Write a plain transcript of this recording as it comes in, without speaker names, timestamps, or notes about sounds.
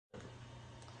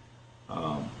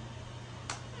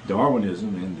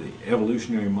Darwinism and the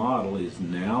evolutionary model is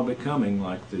now becoming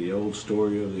like the old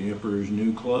story of the emperor's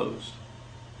new clothes.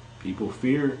 People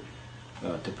fear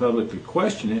to publicly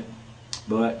question it,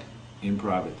 but in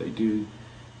private they do.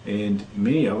 And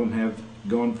many of them have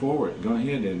gone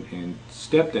ahead and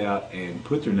stepped out and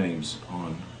put their names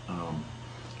on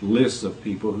lists of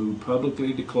people who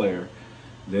publicly declare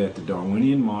that the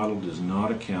Darwinian model does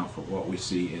not account for what we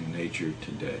see in nature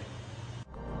today.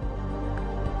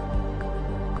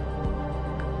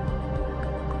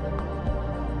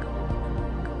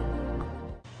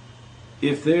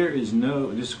 If there is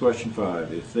no, this is question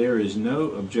 5, if there is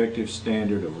no objective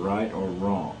standard of right or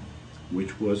wrong,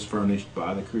 which was furnished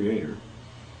by the Creator,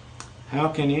 how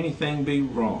can anything be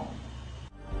wrong?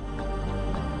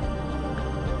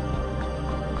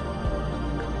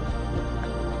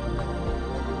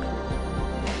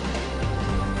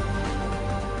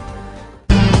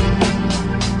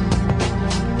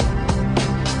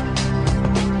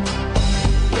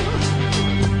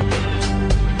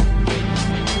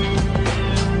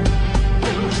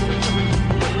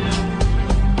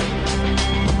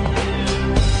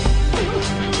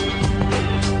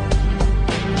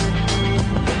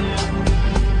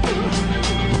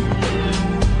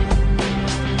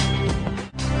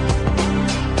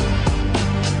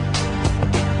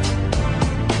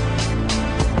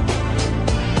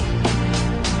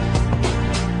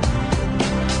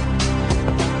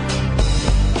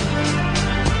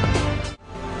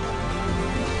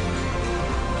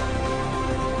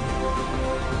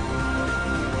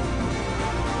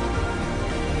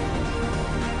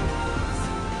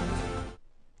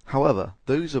 However,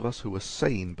 those of us who are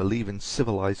sane believe in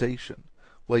civilization,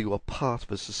 where you are part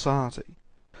of a society.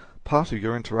 Part of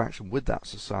your interaction with that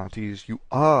society is you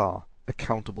are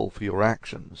accountable for your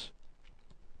actions.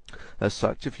 As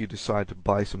such, if you decide to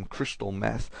buy some crystal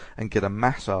meth and get a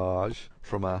massage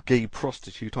from a gay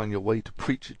prostitute on your way to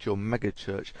preach at your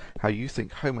megachurch how you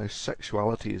think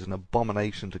homosexuality is an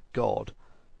abomination to God,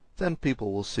 then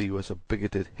people will see you as a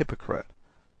bigoted hypocrite.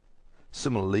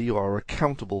 Similarly, you are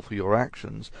accountable for your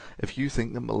actions if you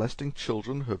think that molesting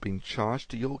children who have been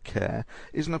charged to your care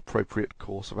is an appropriate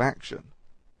course of action.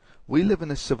 We live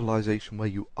in a civilization where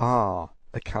you are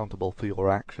accountable for your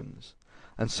actions,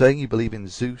 and saying you believe in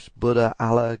Zeus, Buddha,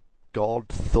 Allah, God,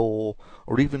 Thor,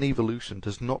 or even evolution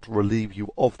does not relieve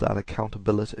you of that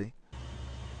accountability.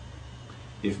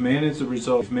 If man is the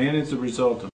result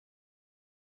of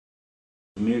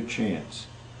mere chance,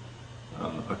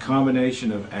 a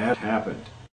combination of acts happened,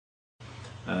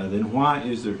 then why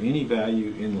is there any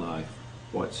value in life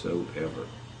whatsoever?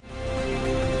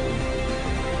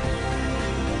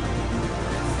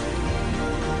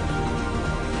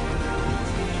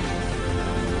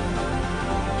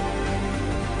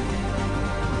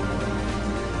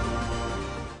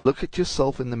 Look at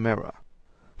yourself in the mirror.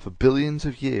 For billions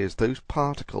of years, those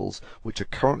particles which are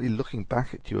currently looking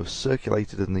back at you have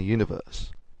circulated in the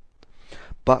universe.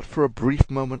 But for a brief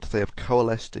moment they have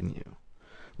coalesced in you.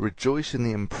 Rejoice in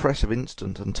the impressive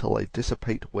instant until they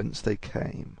dissipate whence they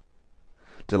came.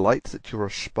 Delight that you are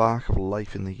a spark of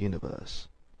life in the universe.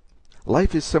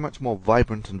 Life is so much more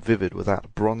vibrant and vivid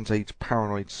without Bronze Age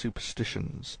paranoid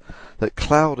superstitions that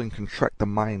cloud and contract the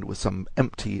mind with some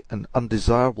empty and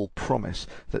undesirable promise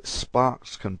that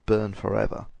sparks can burn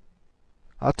forever.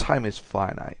 Our time is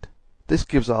finite. This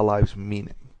gives our lives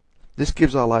meaning. This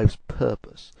gives our lives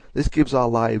purpose. This gives our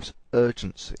lives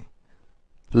urgency.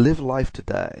 Live life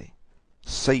today.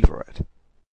 Savor it.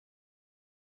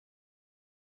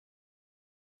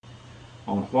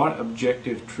 On what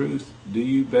objective truth do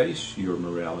you base your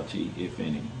morality, if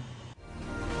any?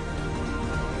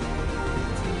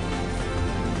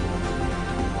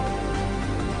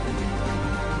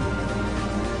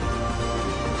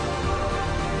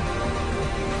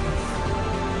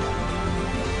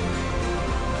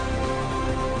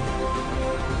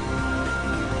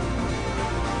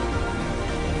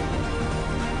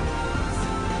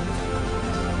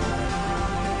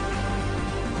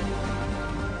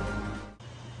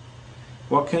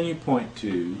 What can you point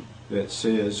to that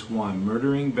says why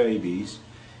murdering babies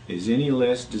is any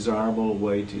less desirable a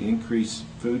way to increase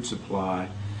food supply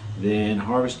than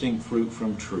harvesting fruit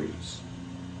from trees?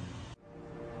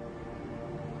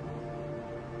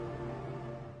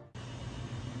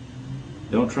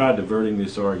 Don't try diverting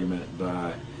this argument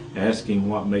by asking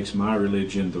what makes my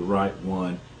religion the right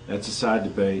one. That's a side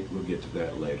debate. We'll get to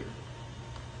that later.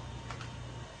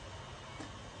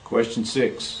 Question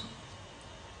 6.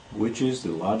 Which is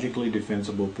the logically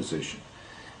defensible position?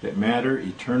 That matter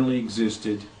eternally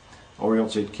existed, or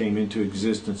else it came into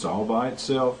existence all by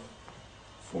itself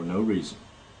for no reason.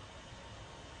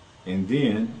 And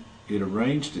then it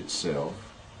arranged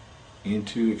itself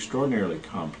into extraordinarily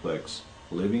complex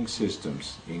living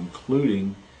systems,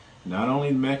 including not only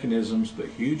the mechanisms but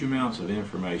huge amounts of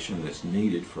information that's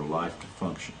needed for life to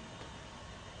function.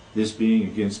 This being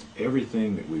against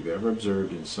everything that we've ever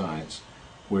observed in science,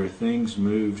 where things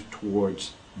moved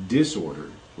towards disorder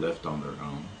left on their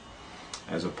own,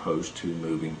 as opposed to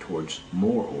moving towards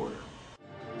more order.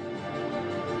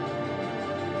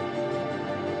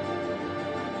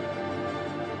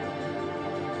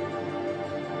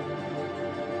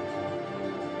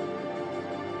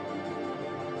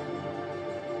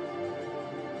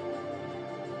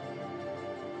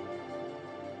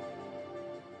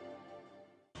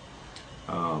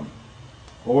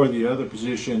 Or the other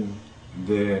position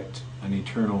that an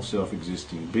eternal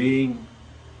self-existing being,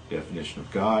 definition of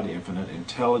God, infinite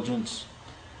intelligence,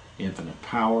 infinite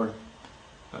power,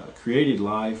 created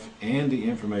life and the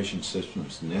information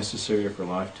systems necessary for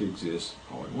life to exist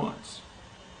all at once.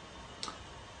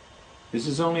 This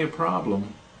is only a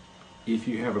problem if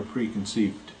you have a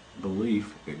preconceived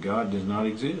belief that God does not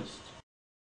exist.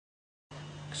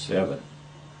 7.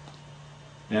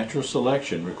 Natural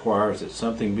selection requires that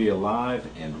something be alive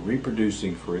and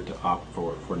reproducing for it to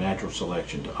for natural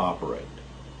selection to operate.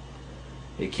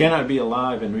 It cannot be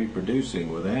alive and reproducing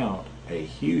without a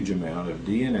huge amount of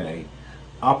DNA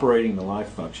operating the life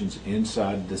functions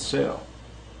inside the cell.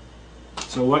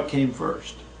 So what came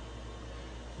first?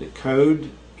 The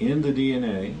code in the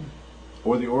DNA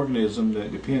or the organism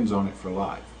that depends on it for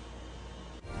life?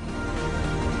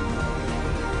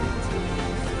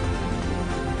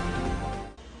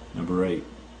 Number 8.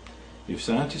 If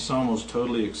scientists almost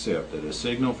totally accept that a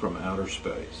signal from outer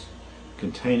space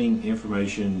containing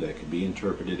information that could be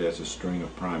interpreted as a string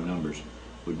of prime numbers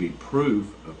would be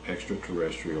proof of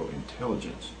extraterrestrial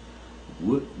intelligence,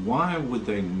 why would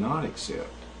they not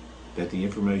accept that the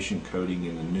information coding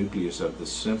in the nucleus of the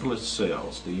simplest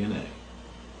cells, DNA,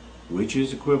 which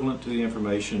is equivalent to the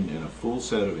information in a full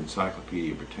set of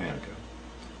Encyclopedia Britannica,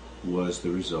 was the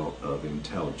result of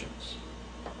intelligence?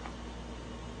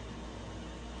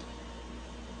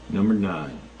 Number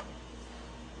 9.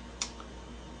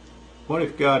 What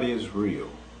if God is real,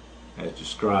 as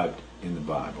described in the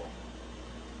Bible,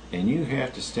 and you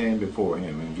have to stand before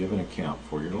Him and give an account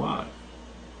for your life?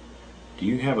 Do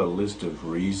you have a list of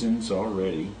reasons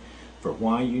already for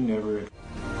why you never...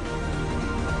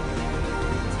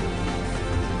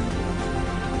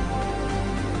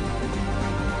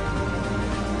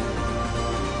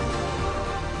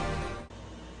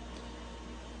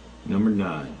 Number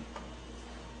 9.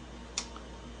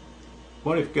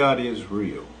 What if God is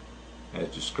real, as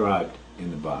described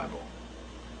in the Bible,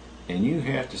 and you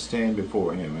have to stand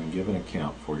before Him and give an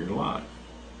account for your life?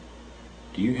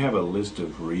 Do you have a list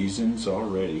of reasons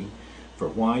already for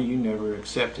why you never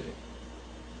accepted it?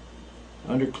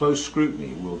 Under close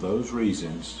scrutiny, will those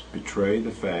reasons betray the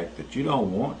fact that you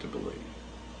don't want to believe,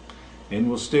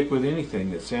 and will stick with anything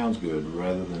that sounds good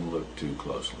rather than look too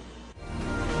closely?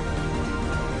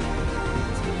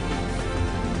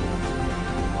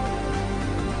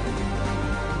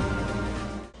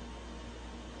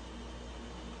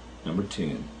 Number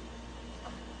 10.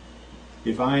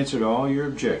 If I answered all your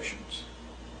objections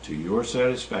to your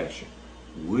satisfaction,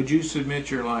 would you submit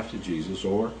your life to Jesus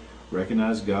or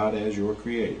recognize God as your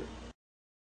Creator?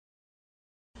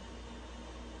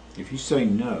 If you say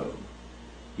no,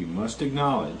 you must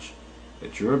acknowledge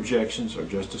that your objections are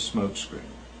just a smokescreen.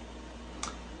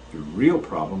 The real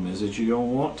problem is that you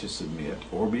don't want to submit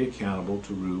or be accountable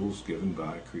to rules given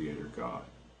by Creator God.